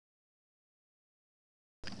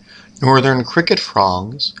Northern cricket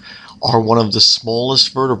frogs are one of the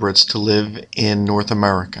smallest vertebrates to live in North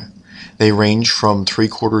America. They range from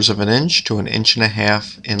 3/4 of an inch to an inch and a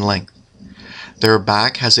half in length. Their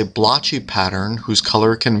back has a blotchy pattern whose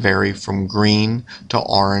color can vary from green to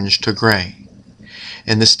orange to gray.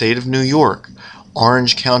 In the state of New York,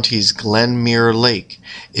 Orange County's Glen Mere Lake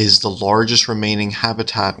is the largest remaining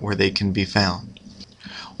habitat where they can be found.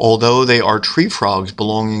 Although they are tree frogs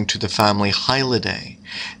belonging to the family Hylidae,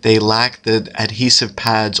 they lack the adhesive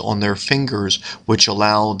pads on their fingers which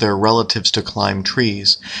allow their relatives to climb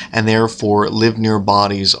trees, and therefore live near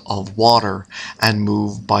bodies of water and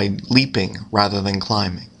move by leaping rather than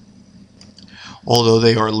climbing. Although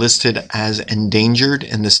they are listed as endangered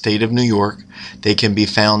in the state of New York, they can be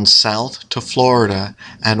found south to Florida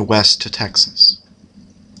and west to Texas.